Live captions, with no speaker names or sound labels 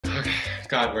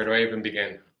God, where do I even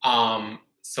begin?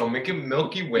 So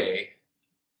Milky Way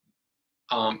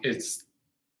is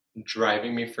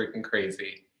driving me freaking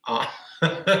crazy.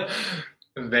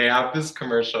 They have this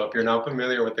commercial. If you're not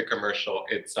familiar with the commercial,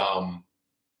 it's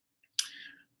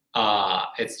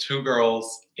two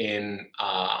girls in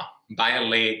by a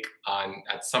lake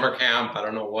at summer camp. I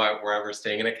don't know what, wherever,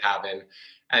 staying in a cabin.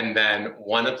 And then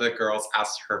one of the girls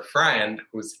asks her friend,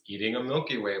 who's eating a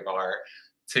Milky Way bar,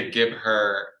 to give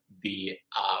her the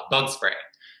bug spray.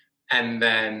 And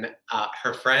then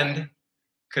her friend,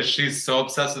 because she's so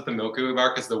obsessed with the Milky Way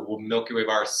bar, because the Milky Way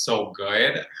bar is so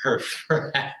good, her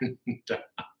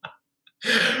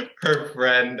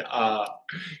friend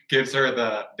gives her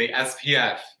the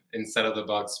SPF instead of the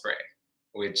bug spray,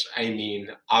 which, I mean,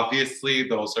 obviously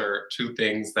those are two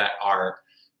things that are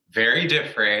very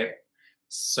different.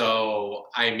 So,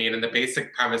 I mean, and the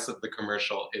basic premise of the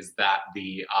commercial is that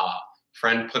the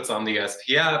friend puts on the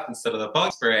SPF instead of the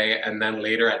bug spray, and then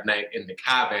later at night in the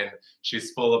cabin,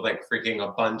 she's full of like freaking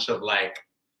a bunch of like,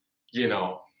 you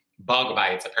know, bug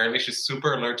bites. Apparently she's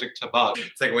super allergic to bugs.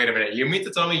 It's like, wait a minute, you mean to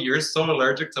tell me you're so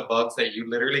allergic to bugs that you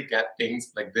literally get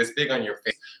things like this big on your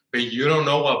face, but you don't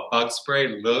know what bug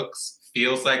spray looks,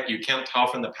 feels like? You can't tell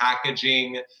from the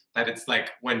packaging that it's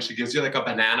like when she gives you like a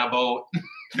banana boat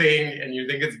thing and you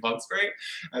think it's bug spray.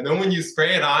 And then when you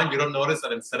spray it on, you don't notice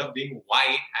that instead of being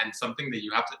white and something that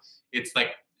you have to, it's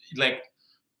like,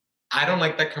 I don't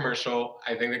like that commercial.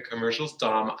 I think the commercial's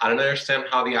dumb. I don't understand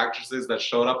how the actresses that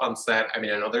showed up on set, I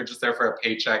mean, I know they're just there for a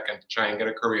paycheck and to try and get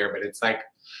a career, but it's like,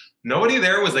 nobody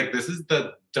there was like, this is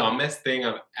the dumbest thing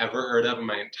I've ever heard of in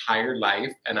my entire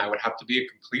life, and I would have to be a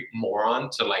complete moron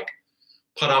to like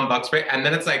put on bug spray. And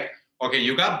then it's like, okay,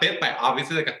 you got bit by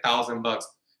obviously like 1,000 bugs.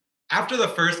 After the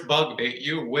first bug bit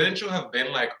you, wouldn't you have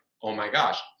been like, oh my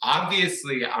gosh,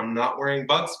 obviously I'm not wearing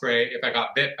bug spray if I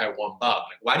got bit by one bug.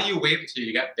 Like, why do you wait until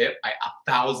you get bit by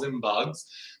 1,000 bugs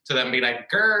to then be like,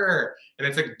 grr? And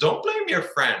it's like, don't blame your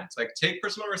friend. Like, take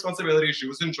personal responsibility. She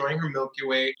was enjoying her Milky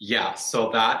Way. Yeah, so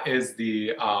that is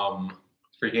the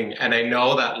freaking, and I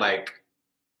know that like,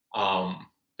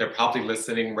 they're probably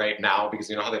listening right now because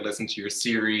you know how they listen to your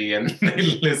Siri and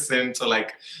they listen to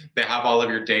like, they have all of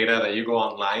your data that you go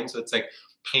online. So it's like,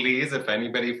 please, if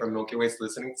anybody from Milky Way is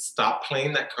listening, stop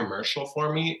playing that commercial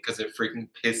for me because it freaking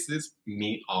pisses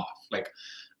me off. Like,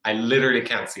 I literally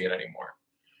can't see it anymore.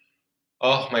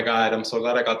 Oh my God, I'm so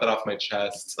glad I got that off my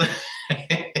chest.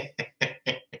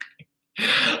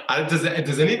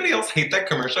 Does anybody else hate that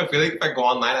commercial? I feel like if I go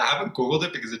online, I haven't Googled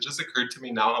it because it just occurred to me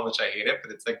now how much I hate it,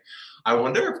 but it's like, I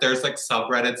wonder if there's like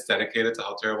subreddits dedicated to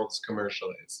how terrible this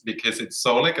commercial is because it's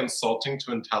so like insulting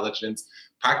to intelligence.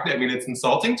 I mean, it's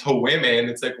insulting to women.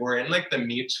 It's like we're in like the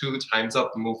Me Too Time's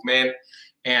Up movement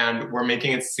and we're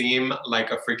making it seem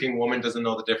like a freaking woman doesn't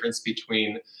know the difference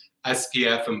between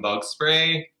SPF and bug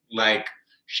spray. Like,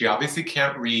 she obviously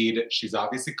can't read. She's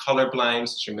obviously colorblind.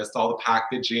 So she missed all the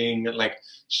packaging. Like,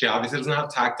 she obviously doesn't have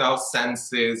tactile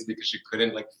senses because she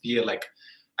couldn't like feel. Like,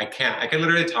 I can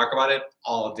literally talk about it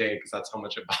all day because that's how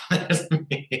much it bothers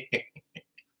me.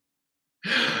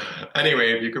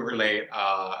 Anyway, if you could relate,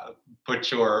 put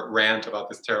your rant about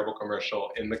this terrible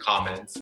commercial in the comments.